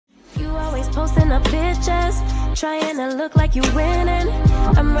posting up pictures, trying to look like you winning.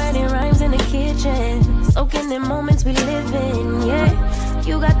 I'm writing rhymes in the kitchen, soaking in moments we live in, yeah.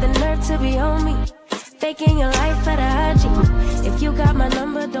 You got the nerve to be on me, faking your life at a IG. If you got my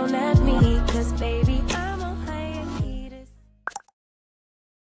number, don't add me, cause baby, I'm on Hayez.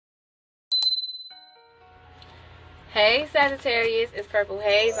 Hey Sagittarius, it's Purple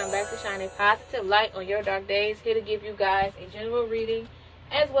Hayez. I'm back to shine a positive light on your dark days, here to give you guys a general reading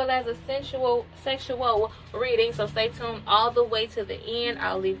as well as a sexual reading, so stay tuned all the way to the end.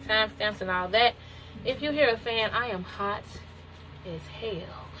 I'll leave timestamps and all that. If you're here a fan, I am hot as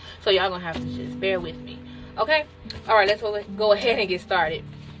hell, so y'all gonna have to just bear with me, okay? All right, let's go ahead and get started.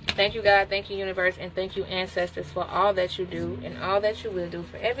 Thank you, God, thank you, universe, and thank you, ancestors, for all that you do and all that you will do.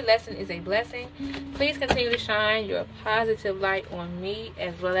 For every lesson is a blessing. Please continue to shine your positive light on me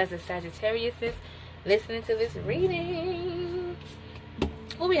as well as the Sagittariuses listening to this reading.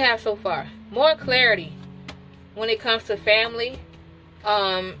 What we have so far? More clarity when it comes to family,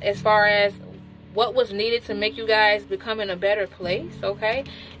 as far as what was needed to make you guys become in a better place, okay?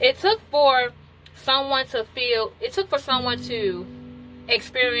 It took for someone to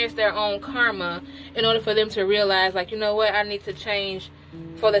experience their own karma in order for them to realize, like, you know what, I need to change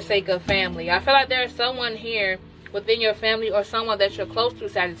for the sake of family. I feel like there's someone here within your family or someone that you're close to,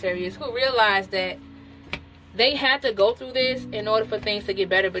 Sagittarius, who realized that they had to go through this in order for things to get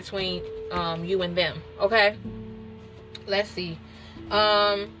better between you and them, okay? Let's see.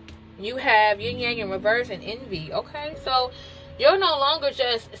 You have yin yang in reverse and envy, okay? So you're no longer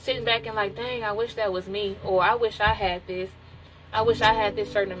just sitting back and like, dang, I wish that was me, or I wish I had this. I wish I had this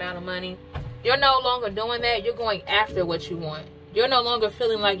certain amount of money. You're no longer doing that. You're going after what you want. You're no longer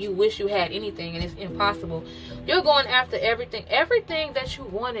feeling like you wish you had anything and it's impossible. You're going after everything. Everything that you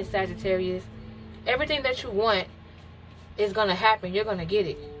want in Sagittarius, everything that you want is going to happen. You're going to get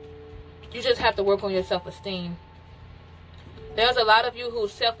it. You just have to work on your self-esteem. There's a lot of you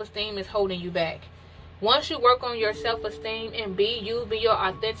whose self-esteem is holding you back. Once you work on your self-esteem and be your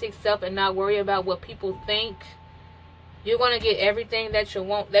authentic self and not worry about what people think, you're going to get everything that you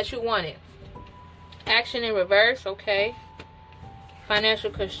wanted. Action in reverse, okay? Financial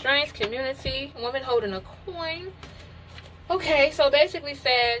constraints, community, woman holding a coin. Okay, so basically,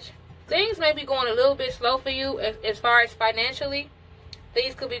 Sag, things may be going a little bit slow for you as far as financially.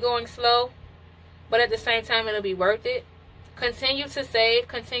 Things could be going slow, but at the same time, it'll be worth it. Continue to save,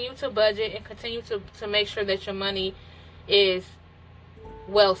 continue to budget, and continue to make sure that your money is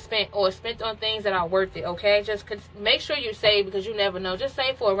well spent or spent on things that are worth it, okay? Just make sure you save, because you never know. Just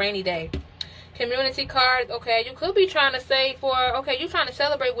save for a rainy day. Community card, okay? You could be trying to save for, okay, you're trying to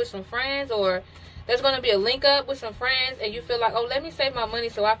celebrate with some friends, or there's going to be a link up with some friends and you feel like, oh, let me save my money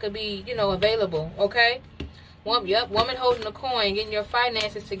so I could be, you know, available, okay? Woman holding a coin, getting your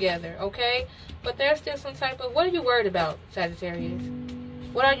finances together, okay? But there's still some type of, what are you worried about, Sagittarius?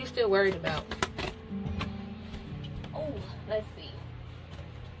 What are you still worried about? Oh, let's see.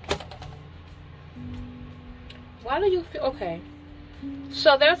 Why do you feel, okay,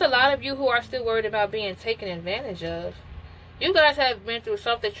 so there's a lot of you who are still worried about being taken advantage of. You guys have been through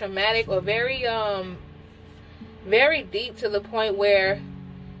something traumatic or very deep, to the point where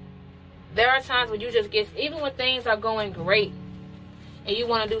there are times when you just get, even when things are going great and you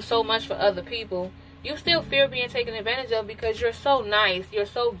want to do so much for other people, you still fear being taken advantage of because you're so nice, you're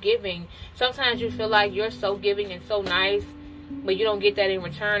so giving. Sometimes you feel like you're so giving and so nice, but you don't get that in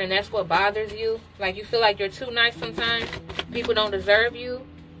return, and that's what bothers you. Like, you feel like you're too nice sometimes. People don't deserve you.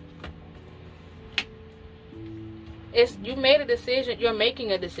 You made a decision. You're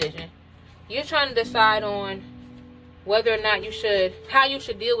making a decision. You're trying to decide on whether or not how you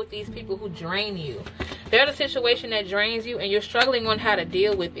should deal with these people who drain you. There's a situation that drains you, and you're struggling on how to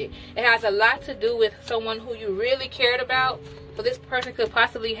deal with it. It has a lot to do with someone who you really cared about. So this person could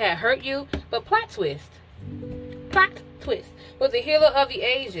possibly have hurt you, but plot twist. Plot twist. With the healer of the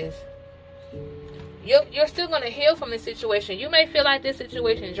ages, you're still going to heal from this situation. You may feel like this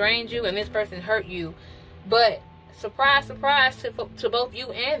situation drained you and this person hurt you, but surprise, surprise to both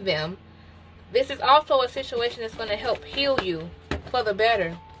you and them, this is also a situation that's going to help heal you for the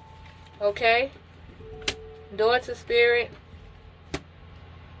better, okay? Door to Spirit,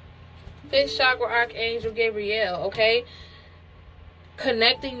 5th chakra, Archangel Gabriel, okay?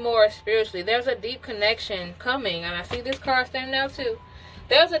 Connecting more spiritually. There's a deep connection coming, and I see this card standing out too.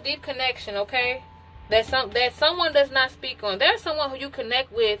 There's a deep connection, okay? That someone does not speak on. There's someone who you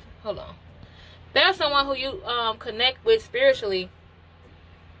connect with. Hold on. There's someone who you connect with spiritually,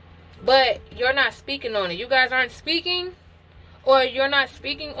 but you're not speaking on it. You guys aren't speaking, or you're not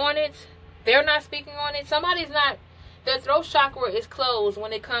speaking on it. They're not speaking on it. Somebody's not. Their throat chakra is closed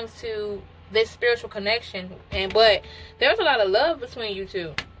when it comes to this spiritual connection. But there's a lot of love between you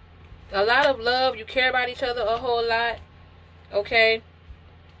two. A lot of love. You care about each other a whole lot. Okay?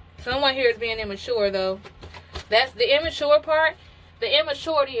 Someone here is being immature, though. That's the immature part. The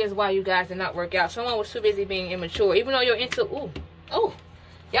immaturity is why you guys did not work out. Someone was too busy being immature. Even though you're into... y'all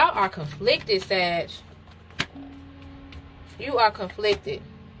are conflicted, Sag. You are conflicted.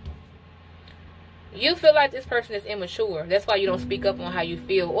 You feel like this person is immature. That's why you don't speak up on how you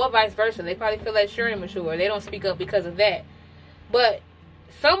feel. Or vice versa. They probably feel like you're immature. They don't speak up because of that. But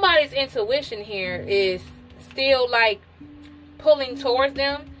somebody's intuition here is still like pulling towards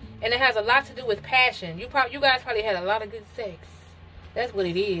them. And it has a lot to do with passion. You guys probably had a lot of good sex. That's what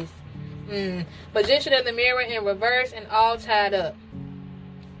it is. Magician of the Mirror in reverse and all tied up.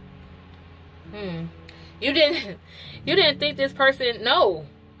 You didn't think this person... No.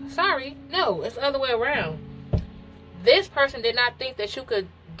 Sorry. No. It's the other way around. This person did not think that you could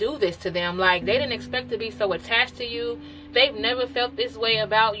do this to them. Like, they didn't expect to be so attached to you. They've never felt this way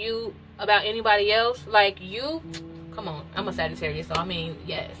about you, about anybody else. Like, you... Come on. I'm a Sagittarius, so I mean,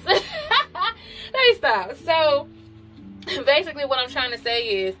 yes. Let me stop. So, basically what I'm trying to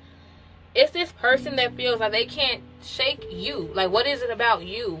say is, it's this person that feels like they can't shake you. Like, what is it about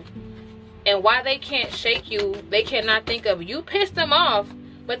you? And why they can't shake you, they cannot think of you. Pissed them off,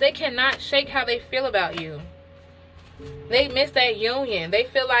 but they cannot shake how they feel about you. They miss that union. They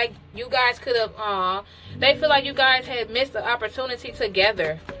feel like you guys could have, they feel like you guys had missed the opportunity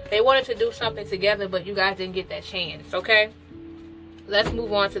together. They wanted to do something together, but you guys didn't get that chance, okay? Let's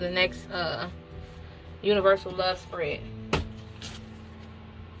move on to the next universal love spread.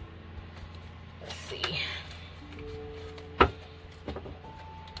 Let's see.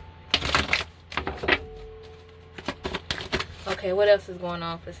 Okay, what else is going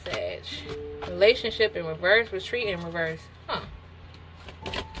on for Sag? Relationship in reverse, retreat in reverse.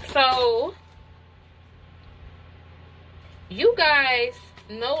 So, you guys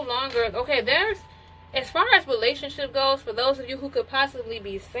no longer... Okay, there's... As far as relationship goes, for those of you who could possibly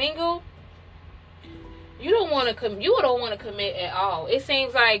be single, you don't want to commit at all. It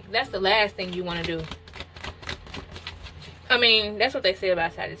seems like that's the last thing you want to do. I mean, that's what they say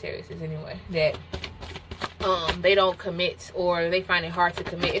about Sagittarius anyway. That they don't commit, or they find it hard to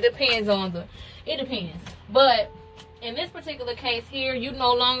commit. It depends. But in this particular case here, you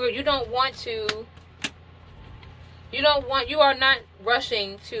are not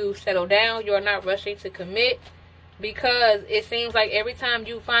rushing to settle down. You are not rushing to commit, because it seems like every time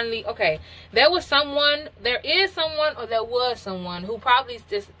you finally, there was someone who probably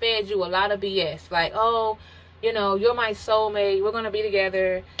just fed you a lot of BS. Like, oh, you're my soulmate. We're going to be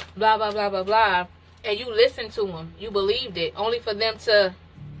together. Blah, blah, blah, blah, blah. And you listened to them. You believed it, only for them to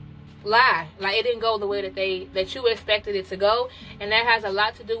lie. Like, it didn't go the way that you expected it to go. And that has a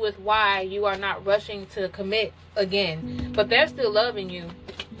lot to do with why you are not rushing to commit again. But they're still loving you.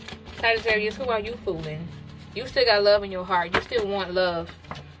 Sagittarius, who are you fooling? You still got love in your heart. You still want love.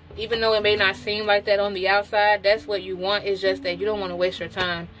 Even though it may not seem like that on the outside, that's what you want. It's just that you don't want to waste your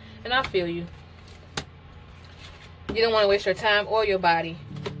time. And I feel you. You don't want to waste your time or your body.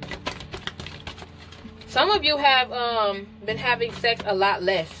 Some of you have been having sex a lot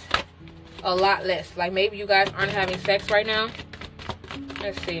less. A lot less. Like, maybe you guys aren't having sex right now.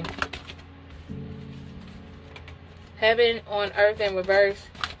 Let's see. Heaven on earth in reverse.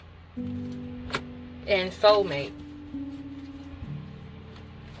 And soulmate.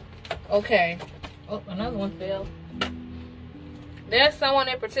 Okay. Oh, another one fell. There's someone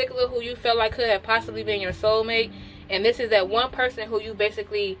in particular who you felt like could have possibly been your soulmate. And this is that one person who you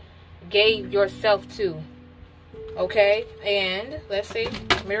basically gave yourself to. Okay, and let's see,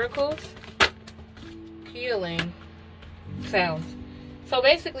 miracles, healing, sounds. So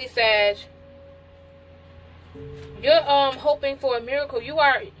basically, Sag, you're hoping for a miracle. You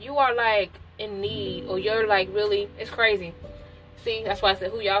are like in need, or you're like really, it's crazy. See, that's why I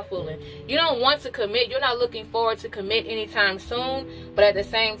said, who y'all fooling? You don't want to commit. You're not looking forward to commit anytime soon, but at the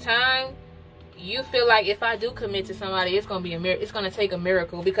same time, you feel like if I do commit to somebody, it's gonna be it's gonna take a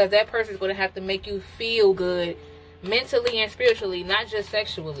miracle, because that person's gonna have to make you feel good mentally and spiritually, not just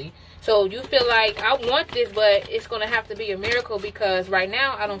sexually. So you feel like, I want this, but it's gonna have to be a miracle, because right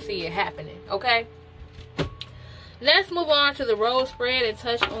now I don't see it happening. Okay, let's move on to the rose spread and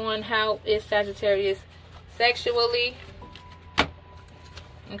touch on how is Sagittarius sexually.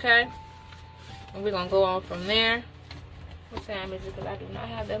 Okay, and we're gonna go on from there. What time is it? Because I do not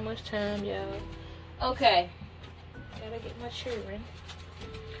have that much time, y'all. Okay. Gotta get my children.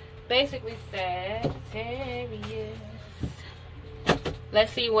 Basically, Sagittarius.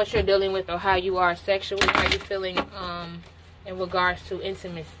 Let's see what you're dealing with, or how you are sexually. How you feeling in regards to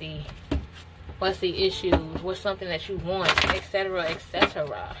intimacy. What's the issues? What's something that you want, etc.,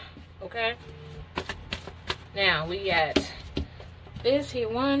 etc. Okay? Now, we got this here.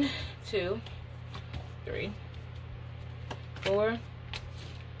 1, 2, 3, 4.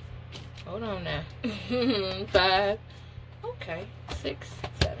 Hold on now. 5. Okay. 6,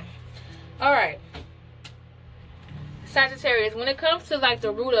 7. Alright. Sagittarius, when it comes to like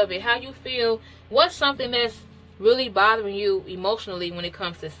the root of it, how you feel, what's something that's really bothering you emotionally when it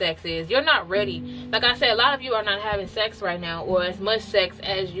comes to sex is you're not ready. Like I said, a lot of you are not having sex right now, or as much sex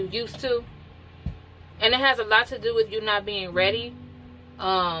as you used to. And it has a lot to do with you not being ready.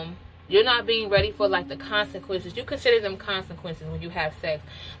 You're not being ready for like the consequences. You consider them consequences when you have sex.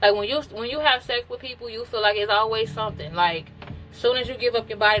 Like when you have sex with people, you feel like it's always something. Like as soon as you give up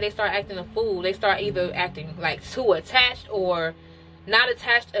your body, they start acting a fool. They start either acting like too attached or not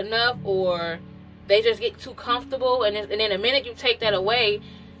attached enough, or they just get too comfortable. And then the minute you take that away,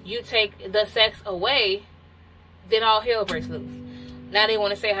 you take the sex away, then all hell breaks loose. Now they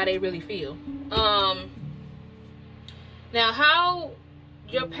want to say how they really feel. Now how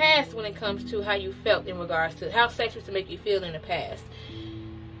your past, when it comes to how you felt in regards to how sex used to make you feel in the past,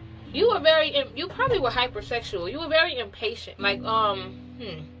 you probably were hypersexual. You were very impatient. Like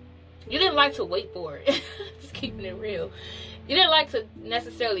you didn't like to wait for it. Just keeping it real. You didn't like to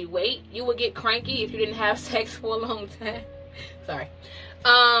necessarily wait. You would get cranky if you didn't have sex for a long time. Sorry.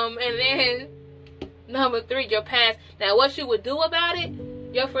 And then number 3, your past. Now what you would do about it,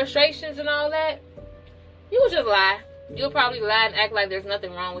 your frustrations and all that, you would just lie. You'll probably lie and act like there's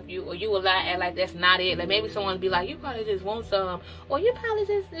nothing wrong with you, or you will lie and act like that's not it. Like maybe someone will be like, you probably just want some, or you probably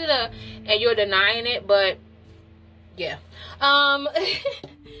just and you're denying it. But yeah. Now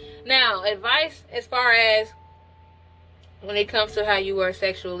advice as far as when it comes to how you were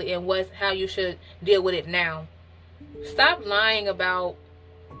sexually and how you should deal with it now. Stop lying about.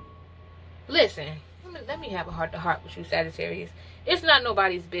 Listen, let me have a heart-to-heart with you, Sagittarius. It's not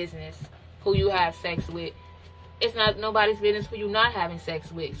nobody's business who you have sex with. It's not nobody's business who you're not having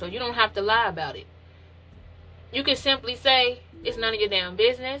sex with. So you don't have to lie about it. You can simply say it's none of your damn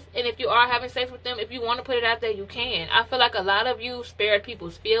business. And if you are having sex with them, if you want to put it out there, you can. I feel like a lot of you spared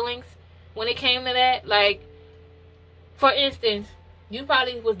people's feelings when it came to that. Like, for instance, you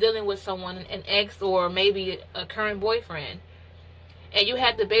probably was dealing with someone, an ex or maybe a current boyfriend. And you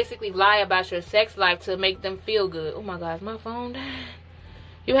had to basically lie about your sex life to make them feel good. Oh my gosh, my phone died.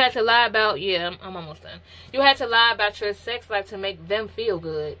 You had to lie about, yeah, I'm almost done. You had to lie about your sex life to make them feel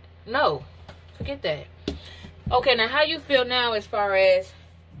good. No, forget that. Okay, now how you feel now as far as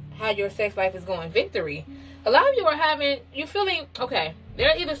how your sex life is going? Victory. A lot of you are feeling, okay,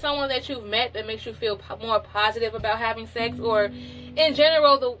 there's either someone that you've met that makes you feel more positive about having sex, or in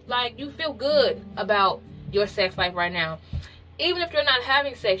general, you feel good about your sex life right now. Even if you're not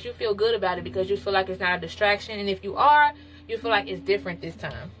having sex, you feel good about it because you feel like it's not a distraction. And if you are, you feel like it's different this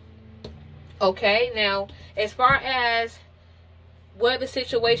time. Okay, now as far as where the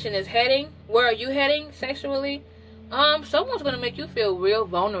situation is heading, where are you heading sexually? Someone's gonna make you feel real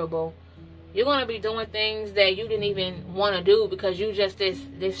vulnerable. You're gonna be doing things that you didn't even want to do because you just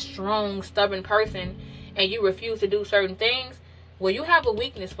this strong, stubborn person, and you refuse to do certain things. Well, you have a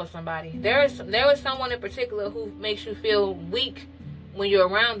weakness for somebody. There is someone in particular who makes you feel weak when you're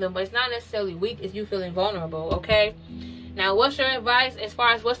around them, but it's not necessarily weak, it's you feeling vulnerable. Okay. Now, what's your advice as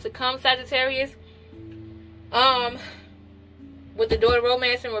far as what's to come, Sagittarius? With the door to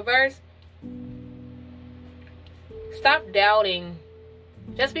romance in reverse, stop doubting.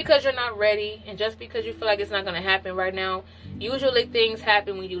 Just because you're not ready and just because you feel like it's not going to happen right now, usually things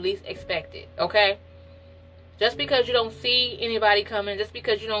happen when you least expect it, okay? Just because you don't see anybody coming, just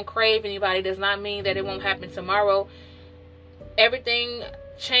because you don't crave anybody, does not mean that it won't happen tomorrow. Everything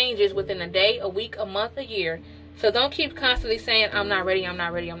changes within a day, a week, a month, a year. So don't keep constantly saying, I'm not ready, I'm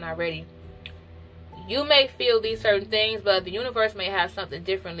not ready, I'm not ready. You may feel these certain things, but the universe may have something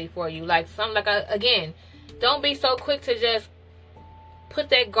differently for you. Again, don't be so quick to just put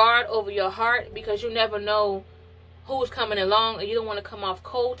that guard over your heart, because you never know who's coming along and you don't want to come off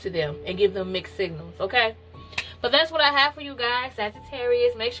cold to them and give them mixed signals, okay? But that's what I have for you guys,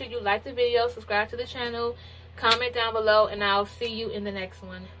 Sagittarius. Make sure you like the video, subscribe to the channel, comment down below, and I'll see you in the next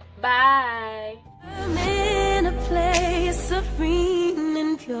one. Bye. I'm in a place serene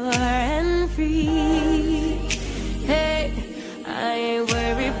and pure and free.